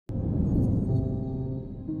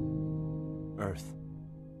Earth.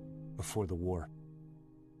 Before the war.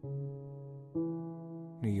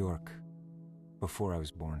 New York. Before I was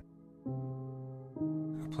born.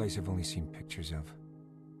 A place I've only seen pictures of.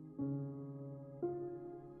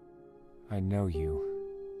 I know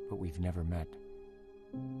you, but we've never met.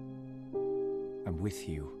 I'm with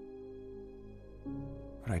you,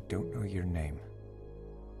 but I don't know your name.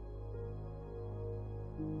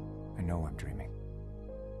 I know I'm dreaming,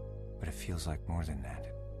 but it feels like more than that.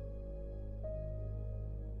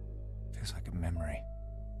 It feels like a memory.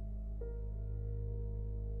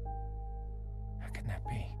 How can that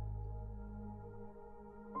be?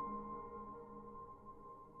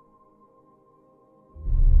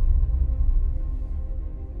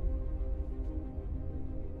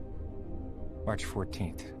 March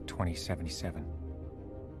 14th, 2077.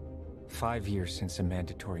 5 years since a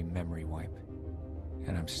mandatory memory wipe,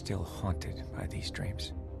 and I'm still haunted by these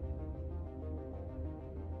dreams.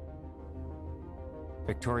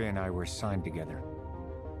 Victoria and I were assigned together.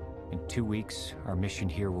 In 2 weeks, our mission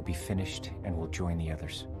here will be finished and we'll join the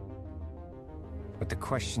others. But the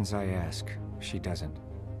questions I ask, she doesn't.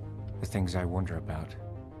 The things I wonder about,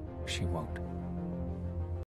 she won't.